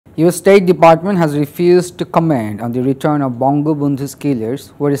US State Department has refused to comment on the return of Bangabandhu's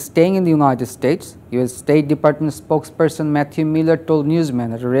killers who are staying in the United States. US State Department spokesperson Matthew Miller told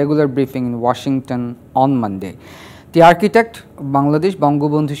newsmen at a regular briefing in Washington on Monday. The architect of Bangladesh,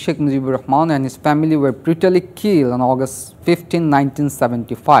 Bangabandhu Sheikh Mujibur Rahman, and his family were brutally killed on August 15,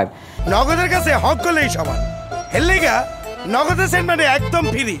 1975.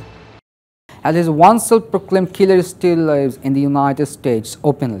 As his once self-proclaimed killer still lives in the United States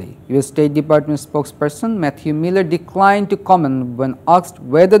openly. US State Department spokesperson Matthew Miller declined to comment when asked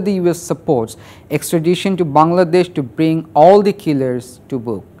whether the US supports extradition to Bangladesh to bring all the killers to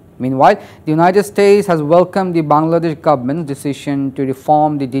book. Meanwhile, the United States has welcomed the Bangladesh government's decision to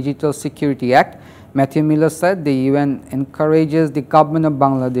reform the Digital Security Act. Matthew Miller said the UN encourages the government of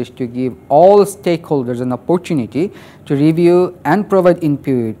Bangladesh to give all stakeholders an opportunity to review and provide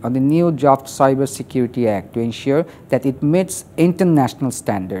input on the new draft Cyber Security Act to ensure that it meets international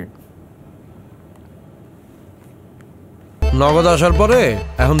standard. নগদ আসার পরে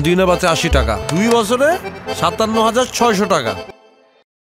এখন দিনে বাঁচে 80 টাকা 2 বছরে ৫৭,৬০০ টাকা